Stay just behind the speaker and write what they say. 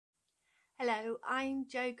Hello, I'm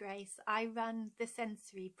Jo Grace. I run the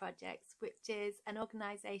Sensory Project, which is an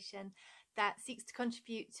organisation that seeks to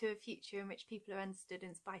contribute to a future in which people are understood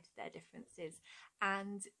in spite of their differences.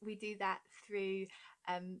 And we do that through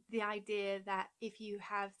the idea that if you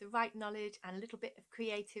have the right knowledge and a little bit of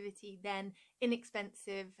creativity, then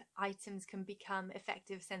inexpensive items can become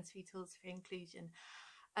effective sensory tools for inclusion.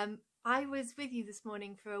 I was with you this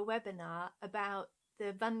morning for a webinar about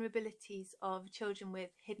the vulnerabilities of children with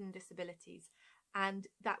hidden disabilities, and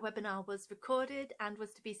that webinar was recorded and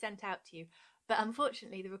was to be sent out to you, but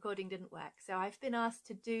unfortunately the recording didn't work, so I've been asked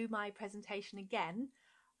to do my presentation again.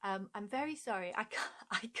 I'm very sorry, I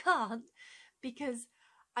can't because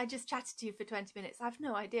I just chatted to you for 20 minutes. I've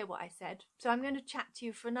no idea what I said, so I'm going to chat to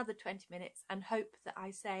you for another 20 minutes and hope that I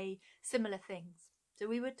say similar things. So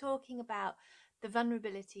we were talking about the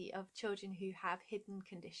vulnerability of children who have hidden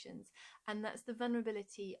conditions, and that's the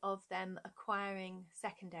vulnerability of them acquiring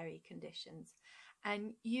secondary conditions.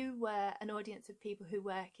 And you were an audience of people who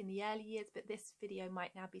work in the early years, but this video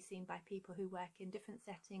might now be seen by people who work in different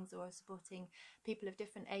settings or are supporting people of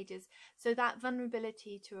different ages. So that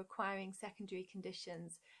vulnerability to acquiring secondary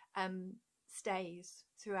conditions stays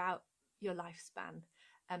throughout your lifespan.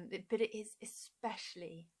 But it is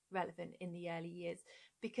especially relevant in the early years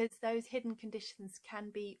because those hidden conditions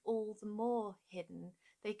can be all the more hidden.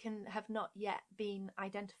 They can have not yet been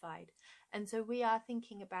identified. And so we are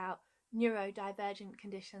thinking about neurodivergent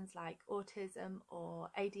conditions like autism or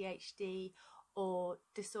ADHD, or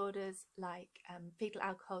disorders like fetal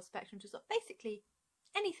alcohol spectrum disorder, basically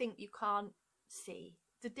anything you can't see,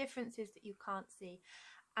 the differences that you can't see.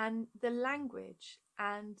 And the language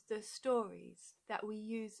and the stories that we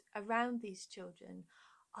use around these children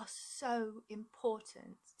are so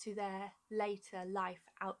important to their later life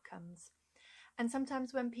outcomes. And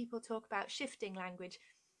sometimes when people talk about shifting language,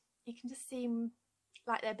 it can just seem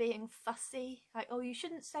like they're being fussy, like, oh, you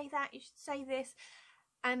shouldn't say that, you should say this.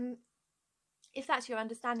 And if that's your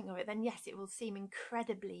understanding of it, then yes, it will seem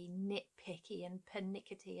incredibly nitpicky and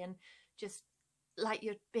pernickety and just like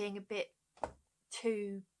you're being a bit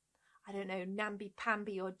too, I don't know,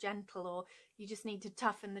 namby-pamby or gentle, or you just need to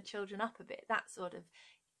toughen the children up a bit, that sort of.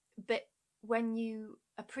 But when you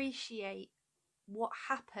appreciate what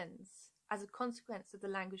happens as a consequence of the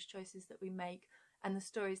language choices that we make and the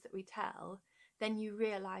stories that we tell, then you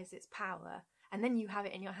realise its power, and then you have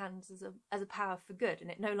it in your hands as a power for good,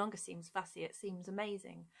 and it no longer seems fussy, it seems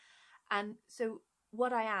amazing. And so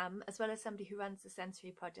what I am, as well as somebody who runs the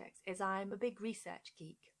Sensory Project, is I'm a big research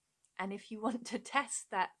geek. And if you want to test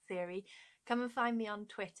that theory, come and find me on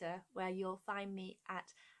Twitter, where you'll find me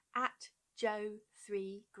at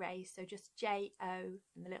Jo3Grace, so just J-O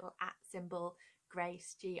and the little at symbol,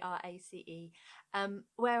 Grace, G-R-A-C-E,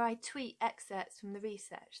 where I tweet excerpts from the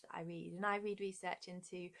research that I read. And I read research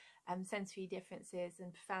into sensory differences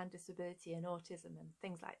and profound disability and autism and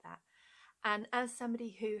things like that. And as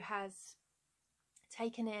somebody who has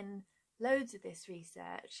taken in loads of this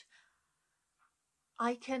research,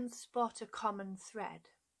 I can spot a common thread.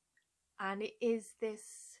 And it is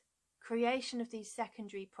this creation of these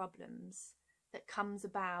secondary problems that comes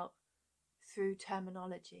about through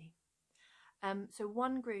terminology. So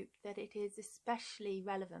one group that it is especially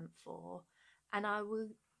relevant for, and I will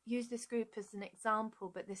use this group as an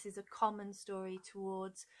example, but this is a common story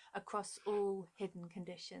towards across all hidden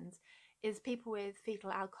conditions, is people with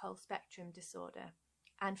fetal alcohol spectrum disorder.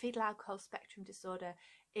 And fetal alcohol spectrum disorder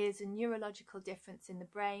is a neurological difference in the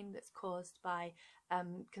brain that's caused by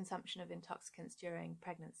consumption of intoxicants during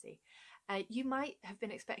pregnancy. You might have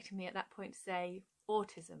been expecting me at that point to say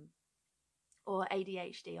autism or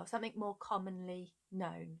ADHD or something more commonly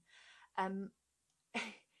known.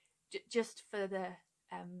 Just for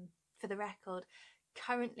the record,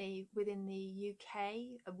 currently within the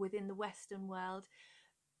UK, within the Western world,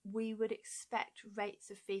 we would expect rates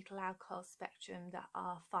of fetal alcohol spectrum that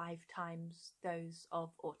are 5 times those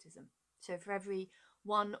of autism. So for every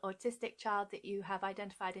one autistic child that you have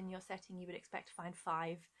identified in your setting, you would expect to find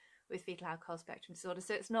 5 with fetal alcohol spectrum disorder.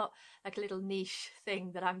 So it's not like a little niche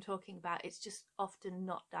thing that I'm talking about. It's just often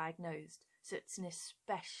not diagnosed. So it's an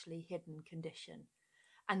especially hidden condition.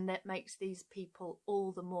 And that makes these people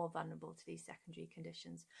all the more vulnerable to these secondary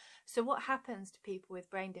conditions. So what happens to people with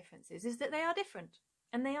brain differences is that they are different.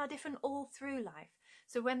 And they are different all through life.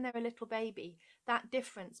 So when they're a little baby, that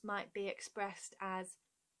difference might be expressed as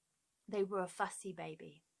they were a fussy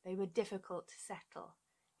baby. They were difficult to settle.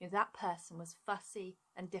 You know, that person was fussy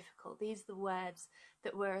and difficult. These are the words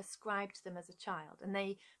that were ascribed to them as a child. And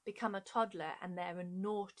they become a toddler and they're a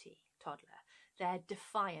naughty toddler. they're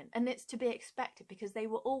defiant, and it's to be expected because they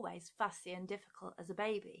were always fussy and difficult as a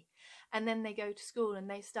baby. And then they go to school and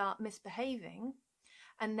they start misbehaving,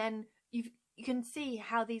 and then you can see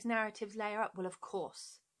how these narratives layer up. Well, of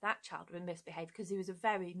course that child would misbehave because he was a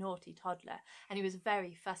very naughty toddler and he was a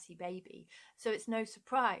very fussy baby, so it's no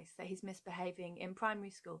surprise that he's misbehaving in primary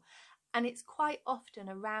school. And it's quite often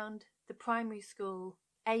around the primary school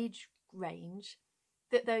age range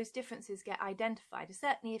that those differences get identified.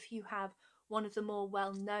 Certainly if you have one of the more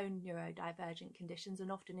well-known neurodivergent conditions,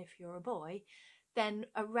 and often if you're a boy, then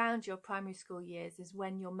around your primary school years is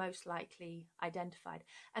when you're most likely identified.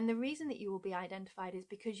 And the reason that you will be identified is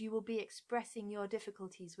because you will be expressing your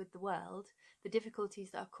difficulties with the world, the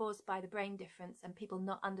difficulties that are caused by the brain difference and people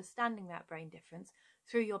not understanding that brain difference,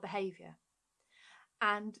 through your behaviour.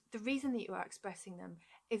 And the reason that you are expressing them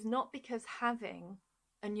is not because having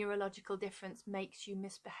a neurological difference makes you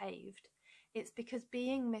misbehaved. It's because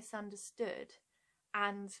being misunderstood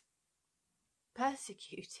and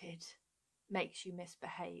persecuted makes you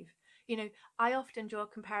misbehave. You know, I often draw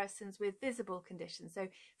comparisons with visible conditions. So,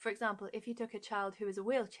 for example, if you took a child who was a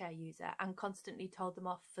wheelchair user and constantly told them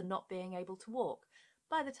off for not being able to walk,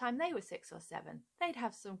 by the time they were 6 or 7, they'd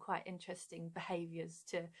have some quite interesting behaviours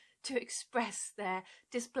to express their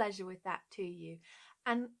displeasure with that to you.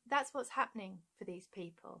 And that's what's happening for these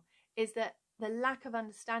people, is that the lack of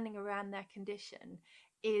understanding around their condition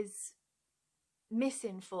is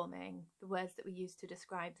misinforming the words that we use to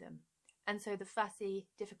describe them. And so the fussy,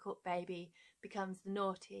 difficult baby becomes the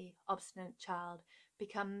naughty, obstinate child,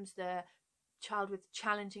 becomes the child with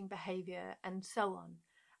challenging behaviour, and so on.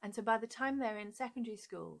 And so by the time they're in secondary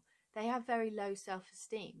school, they have very low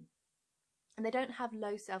self-esteem. And they don't have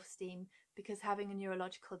low self-esteem because having a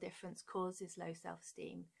neurological difference causes low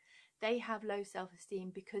self-esteem. They have low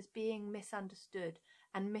self-esteem because being misunderstood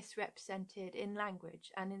and misrepresented in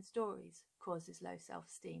language and in stories causes low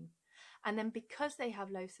self-esteem. And then because they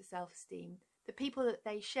have low self-esteem, the people that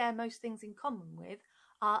they share most things in common with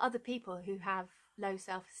are other people who have low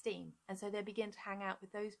self-esteem. And so they begin to hang out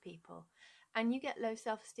with those people. And you get low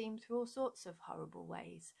self-esteem through all sorts of horrible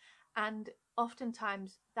ways. And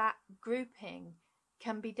oftentimes that grouping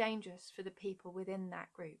can be dangerous for the people within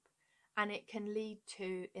that group. And it can lead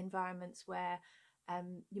to environments where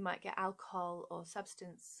you might get alcohol or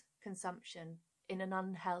substance consumption in an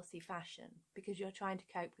unhealthy fashion because you're trying to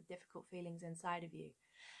cope with difficult feelings inside of you.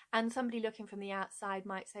 And somebody looking from the outside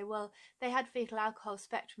might say, well, they had fetal alcohol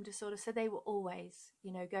spectrum disorder, so they were always,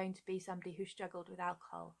 going to be somebody who struggled with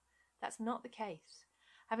alcohol. That's not the case.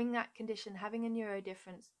 Having that condition, having a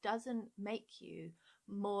neurodifference, doesn't make you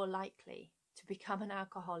more likely to become an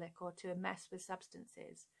alcoholic or to mess with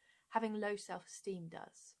substances. Having low self-esteem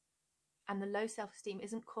does. And the low self-esteem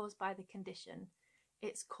isn't caused by the condition,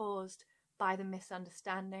 it's caused by the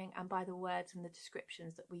misunderstanding and by the words and the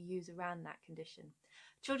descriptions that we use around that condition.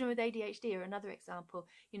 Children with ADHD are another example.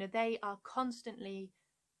 They are constantly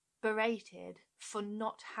berated for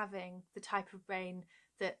not having the type of brain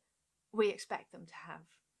that we expect them to have.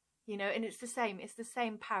 And it's the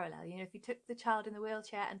same parallel. If you took the child in the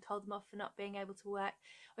wheelchair and told them off for not being able to work,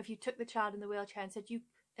 or if you took the child in the wheelchair and said,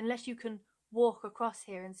 unless you can walk across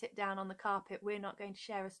here and sit down on the carpet, we're not going to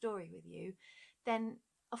share a story with you, then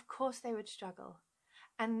of course they would struggle.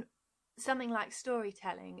 And something like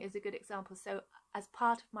storytelling is a good example. So as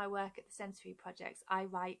part of my work at the sensory projects, I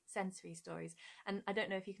write sensory stories. And I don't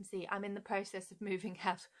know if you can see, I'm in the process of moving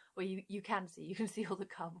out, or you can see all the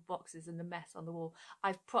cardboard boxes and the mess on the wall.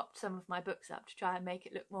 I've propped some of my books up to try and make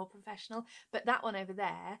it look more professional, but that one over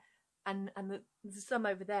there, and there's some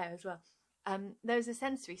over there as well. Those are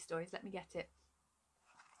sensory stories. Let me get it.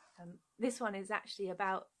 This one is actually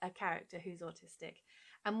about a character who's autistic.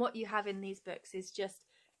 And what you have in these books is just,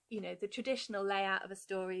 the traditional layout of a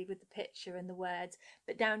story with the picture and the words.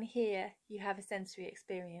 But down here, you have a sensory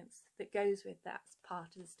experience that goes with that part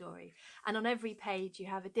of the story. And on every page, you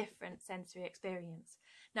have a different sensory experience.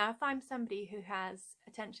 Now, if I'm somebody who has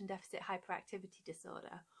attention deficit hyperactivity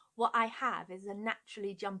disorder, what I have is a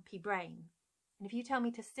naturally jumpy brain. And if you tell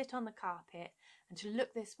me to sit on the carpet and to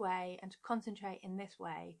look this way and to concentrate in this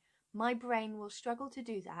way, my brain will struggle to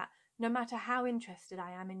do that no matter how interested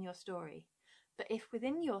I am in your story. But if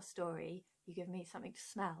within your story you give me something to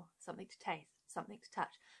smell, something to taste, something to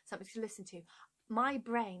touch, something to listen to, my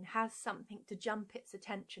brain has something to jump its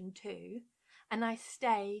attention to, and I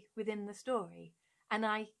stay within the story. And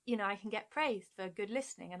I can get praised for good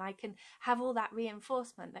listening, and I can have all that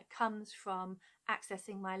reinforcement that comes from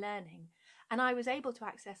accessing my learning. And I was able to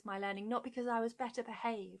access my learning not because I was better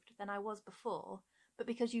behaved than I was before, but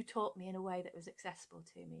because you taught me in a way that was accessible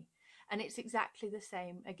to me. And it's exactly the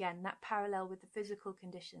same, again, that parallel with the physical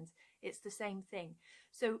conditions, it's the same thing.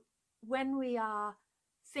 So when we are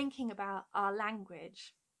thinking about our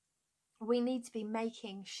language, we need to be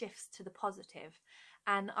making shifts to the positive.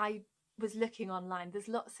 And I was looking online, there's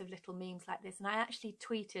lots of little memes like this, and I actually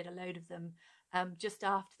tweeted a load of them just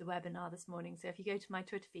after the webinar this morning. So if you go to my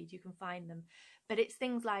Twitter feed, you can find them. But it's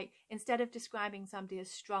things like, instead of describing somebody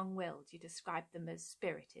as strong-willed, you describe them as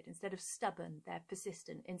spirited. Instead of stubborn, they're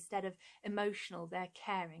persistent. Instead of emotional, they're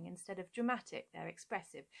caring. Instead of dramatic, they're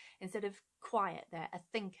expressive. Instead of quiet, they're a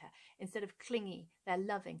thinker. Instead of clingy, they're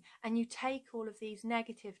loving. And you take all of these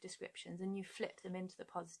negative descriptions and you flip them into the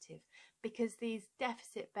positive, because these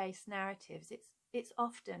deficit-based narratives, it's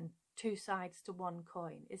often two sides to one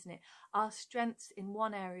coin, isn't it? Our strengths in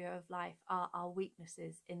one area of life are our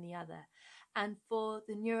weaknesses in the other. And for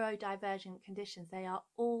the neurodivergent conditions, they are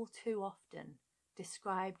all too often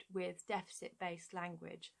described with deficit-based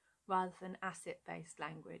language rather than asset-based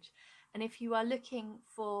language. And if you are looking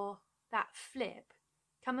for that flip,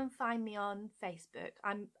 come and find me on Facebook.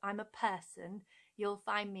 I'm a person. You'll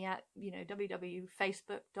find me at,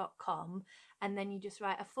 www.facebook.com, and then you just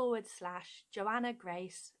write / Joanna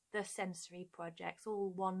Grace, the Sensory Projects,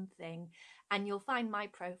 all one thing, and you'll find my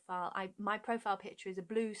profile. My profile picture is a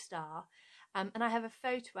blue star, and I have a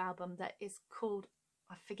photo album that is called,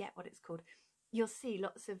 I forget what it's called. You'll see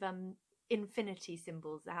lots of infinity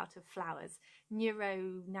symbols out of flowers,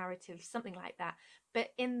 neuro narratives, something like that.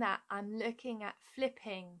 But in that, I'm looking at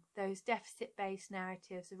flipping those deficit-based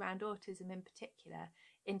narratives around autism in particular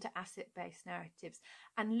into asset-based narratives,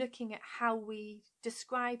 and looking at how we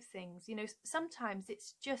describe things. Sometimes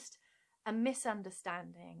it's just a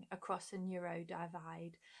misunderstanding across a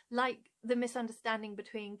neurodivide, like the misunderstanding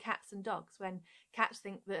between cats and dogs, when cats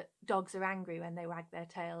think that dogs are angry when they wag their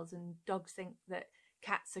tails and dogs think that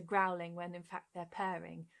cats are growling when in fact they're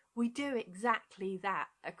purring. We do exactly that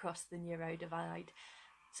across the neurodivide.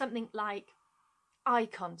 Something like eye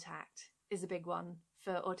contact is a big one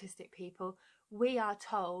for autistic people. We are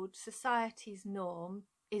told society's norm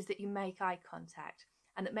is that you make eye contact,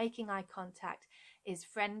 and that making eye contact is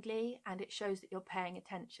friendly and it shows that you're paying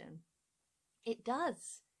attention. It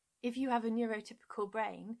does if you have a neurotypical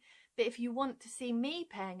brain, but if you want to see me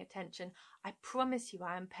paying attention, I promise you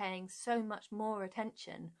I am paying so much more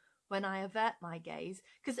attention when I avert my gaze,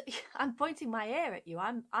 because I'm pointing my ear at you,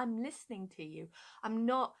 I'm listening to you. I'm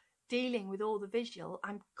not dealing with all the visual,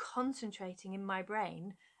 I'm concentrating in my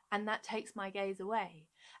brain, and that takes my gaze away.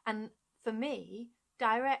 And for me,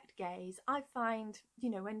 direct gaze, I find,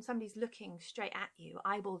 when somebody's looking straight at you,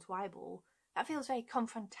 eyeball to eyeball, that feels very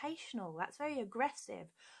confrontational, that's very aggressive.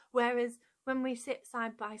 Whereas when we sit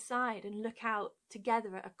side by side and look out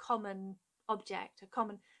together at a common object,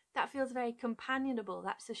 that feels very companionable.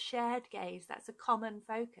 That's a shared gaze, that's a common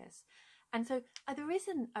focus. And so there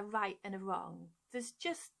isn't a right and a wrong. There's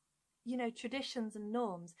just, traditions and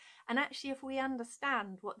norms. And actually, if we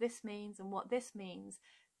understand what this means and what this means,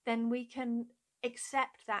 then we can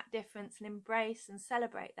accept that difference and embrace and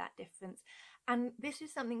celebrate that difference. And this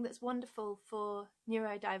is something that's wonderful for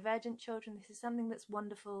neurodivergent children. This is something that's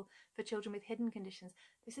wonderful for children with hidden conditions.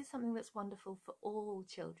 This is something that's wonderful for all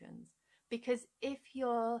children. Because if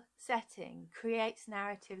your setting creates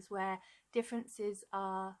narratives where differences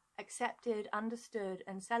are accepted, understood,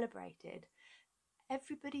 and celebrated,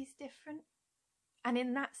 everybody's different. And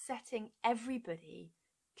in that setting, everybody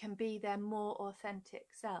can be their more authentic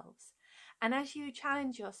selves. And as you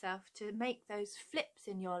challenge yourself to make those flips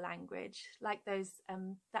in your language, like those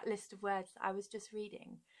that list of words that I was just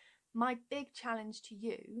reading, my big challenge to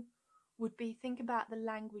you would be, think about the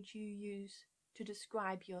language you use to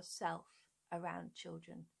describe yourself around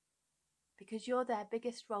children, because you're their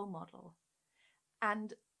biggest role model.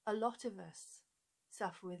 And a lot of us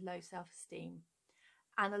suffer with low self-esteem,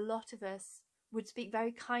 and a lot of us would speak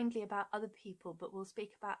very kindly about other people, but will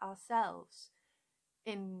speak about ourselves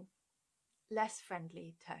in less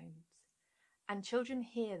friendly tones. And children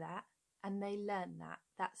hear that and they learn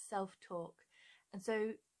that self-talk. And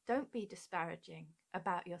so don't be disparaging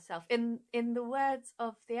about yourself. In the words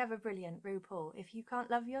of the ever brilliant RuPaul, if you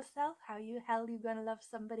can't love yourself, how the hell are you going to love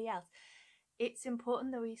somebody else? It's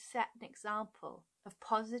important that we set an example of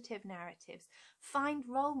positive narratives. Find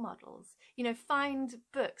role models, find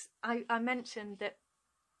books. I mentioned that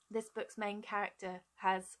this book's main character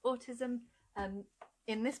has autism.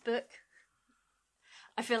 In this book,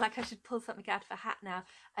 I feel like I should pull something out of a hat now.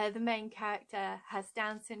 The main character has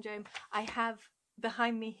Down syndrome. I have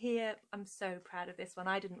behind me here, I'm so proud of this one.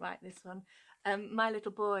 I didn't write this one. My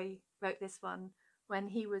little boy wrote this one when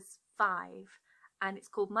he was 5, and it's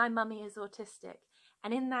called My Mummy is Autistic.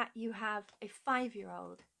 And in that you have a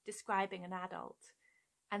 5-year-old describing an adult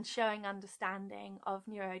and showing understanding of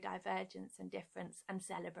neurodivergence and difference and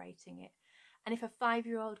celebrating it. And if a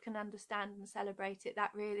 5-year-old can understand and celebrate it,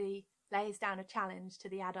 that really lays down a challenge to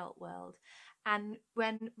the adult world. And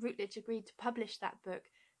when Routledge agreed to publish that book,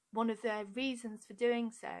 one of their reasons for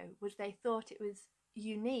doing so was they thought it was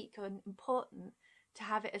unique and important to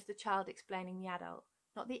have it as the child explaining the adult,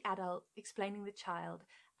 not the adult explaining the child,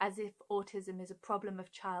 as if autism is a problem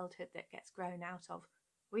of childhood that gets grown out of.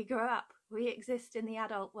 We grow up, we exist in the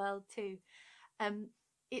adult world too.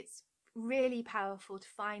 It's really powerful to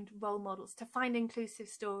find role models, to find inclusive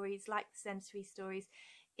stories like the sensory stories.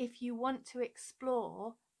 If you want to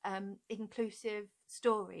explore inclusive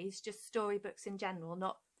stories, just storybooks in general,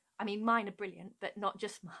 not, I mean, mine are brilliant, but not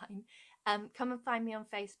just mine. Come and find me on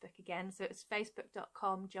Facebook again. So it's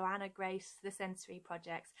facebook.com, Joanna Grace, The Sensory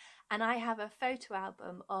Projects. And I have a photo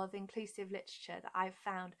album of inclusive literature that I've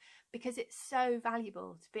found, because it's so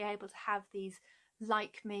valuable to be able to have these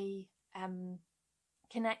like me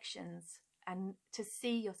connections and to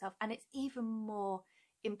see yourself. And it's even more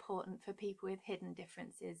important for people with hidden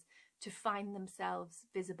differences to find themselves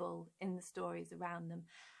visible in the stories around them.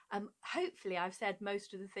 Hopefully I've said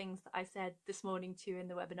most of the things that I said this morning to you in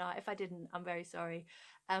the webinar. If I didn't, I'm very sorry.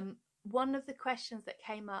 One of the questions that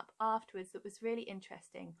came up afterwards that was really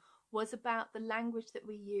interesting was about the language that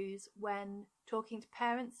we use when talking to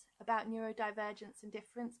parents about neurodivergence and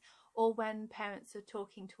difference, or when parents are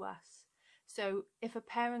talking to us. So if a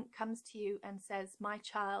parent comes to you and says, my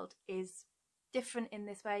child is different in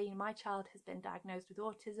this way, my child has been diagnosed with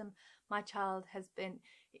autism, my child has been,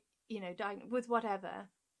 diagnosed with whatever,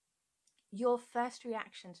 your first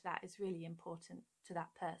reaction to that is really important to that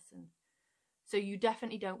person. So you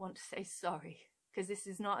definitely don't want to say sorry, because this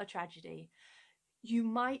is not a tragedy. You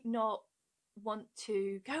might not want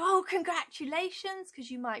to go, oh, congratulations,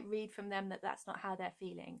 because you might read from them that that's not how they're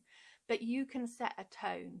feeling. But you can set a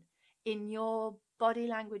tone in your body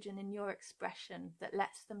language and in your expression that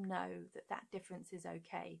lets them know that that difference is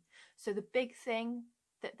okay. So the big thing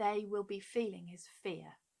that they will be feeling is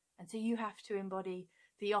fear. And so you have to embody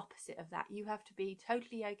the opposite of that. You have to be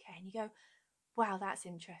totally okay. And you go, wow, that's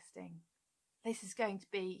interesting. This is going to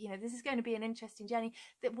be, this is going to be an interesting journey.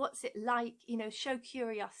 That what's it like? Show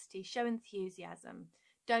curiosity, show enthusiasm.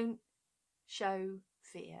 Don't show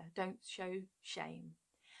fear. Don't show shame.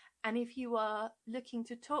 And if you are looking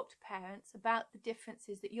to talk to parents about the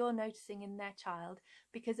differences that you're noticing in their child,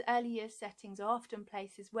 because early years settings are often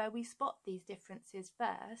places where we spot these differences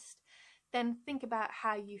first, then think about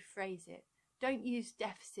how you phrase it. Don't use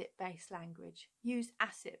deficit-based language. Use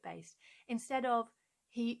asset-based. Instead of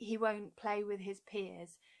he won't play with his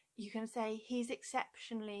peers, you can say he's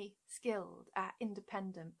exceptionally skilled at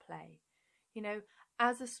independent play.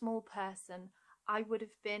 As a small person, I would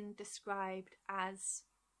have been described as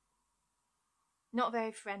not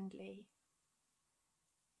very friendly,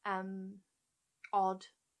 odd,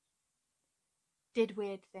 did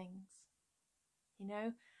weird things,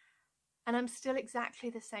 and I'm still exactly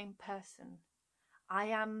the same person. I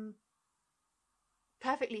am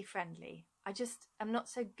perfectly friendly. I'm not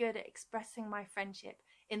so good at expressing my friendship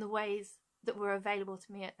in the ways that were available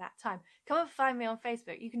to me at that time. Come and find me on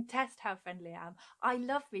Facebook. You can test how friendly I am. I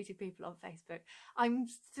love meeting people on Facebook. I'm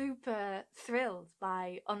super thrilled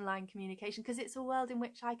by online communication because it's a world in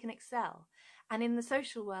which I can excel. And in the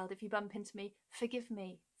social world, if you bump into me, forgive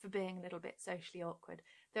me for being a little bit socially awkward.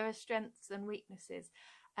 There are strengths and weaknesses.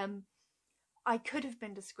 I could have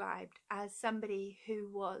been described as somebody who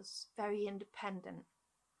was very independent,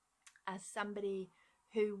 as somebody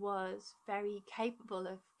who was very capable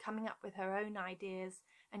of coming up with her own ideas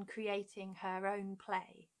and creating her own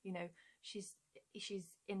play. She's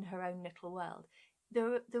in her own little world.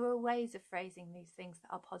 There are ways of phrasing these things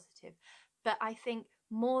that are positive, but I think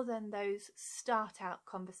more than those start out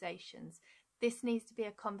conversations, this needs to be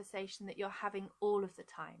a conversation that you're having all of the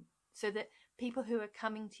time, so that people who are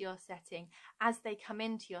coming to your setting, as they come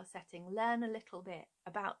into your setting, learn a little bit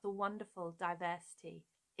about the wonderful diversity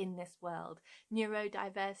in this world.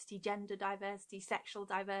 Neurodiversity, gender diversity, sexual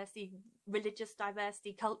diversity, religious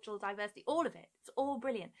diversity, cultural diversity, all of it. It's all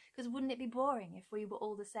brilliant, because wouldn't it be boring if we were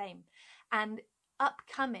all the same? And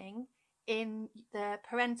upcoming in the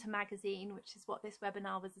Parenta magazine, which is what this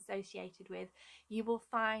webinar was associated with, you will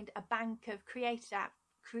find a bank of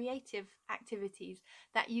creative activities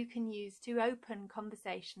that you can use to open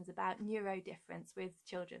conversations about neurodifference with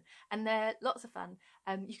children, and they're lots of fun.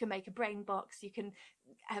 You can make a brain box, you can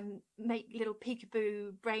make little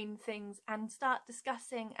peekaboo brain things and start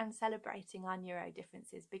discussing and celebrating our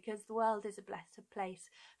neurodifferences, because the world is a blessed place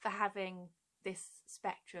for having this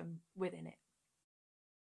spectrum within it.